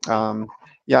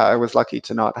yeah, I was lucky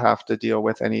to not have to deal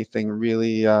with anything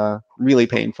really, really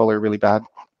painful or really bad.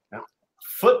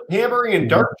 Foot hammering and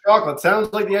dark chocolate.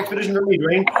 Sounds like the expedition for me,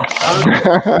 Dwayne.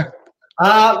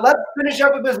 Let's finish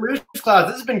up with Miss Lou's class.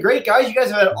 This has been great, guys. You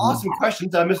guys have had awesome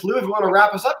questions. Miss Lou, if you want to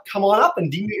wrap us up, come on up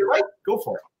and deem it your right. Go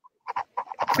for it.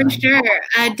 For sure.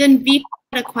 Danvita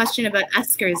had a question about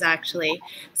eskers, actually.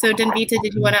 So Danvita,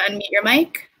 did you want to unmute your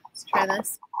mic? Let's try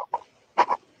this.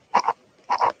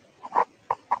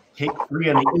 Take 3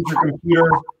 on the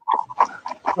intercomputer.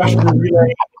 Question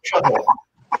relay shuttle.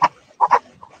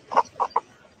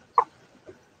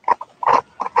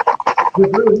 You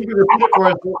can repeat it for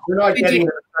us. We're not getting it.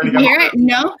 Did you hear it?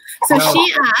 No. So no.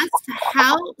 She asked,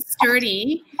 how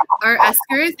sturdy are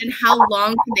eskers and how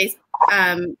long can they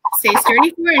stay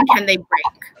sturdy for, and can they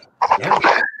break? Yeah.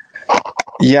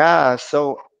 Yeah,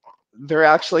 so they're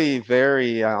actually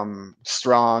very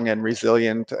strong and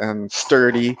resilient and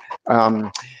sturdy.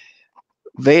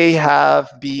 They have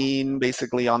been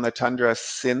basically on the tundra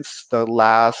since the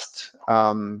last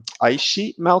ice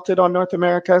sheet melted on North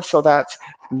America. So that's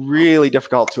really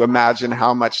difficult to imagine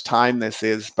how much time this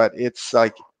is, but it's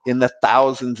like in the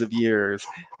thousands of years.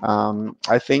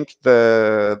 I think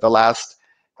the last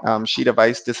sheet of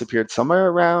ice disappeared somewhere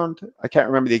around, I can't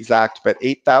remember the exact, but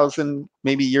 8,000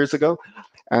 maybe years ago.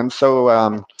 And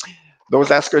so those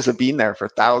eskers have been there for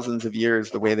thousands of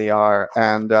years the way they are.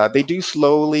 And they do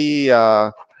slowly,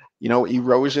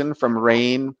 erosion from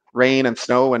rain and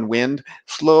snow and wind.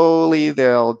 Slowly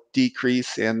they'll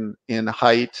decrease in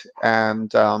height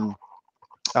and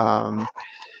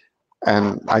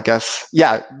I guess,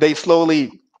 yeah, they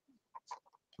slowly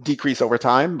decrease over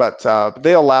time, but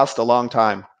they'll last a long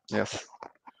time. Yes.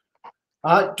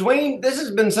 Dwayne, this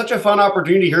has been such a fun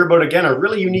opportunity to hear about, again, a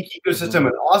really unique ecosystem,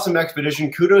 an awesome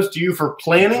expedition. Kudos to you for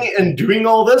planning and doing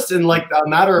all this in like a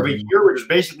matter of a year, which is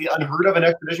basically unheard of in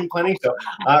expedition planning. So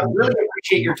really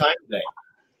appreciate your time today.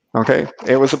 Okay,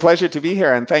 it was a pleasure to be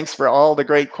here, and thanks for all the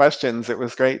great questions. It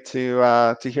was great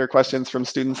to hear questions from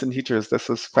students and teachers. This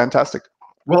was fantastic.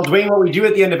 Well, Dwayne, what we do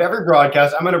at the end of every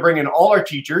broadcast, I'm going to bring in all our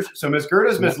teachers. So Ms.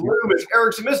 Gerdes, Ms. Lou, Ms.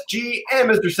 Erickson, Ms. G, and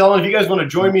Mr. Thelon. If you guys want to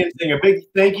join me in saying a big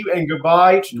thank you and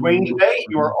goodbye to Dwayne today,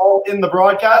 you are all in the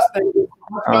broadcast. Thank you so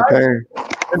much, guys. Okay.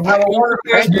 And have a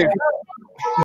wonderful Thank you.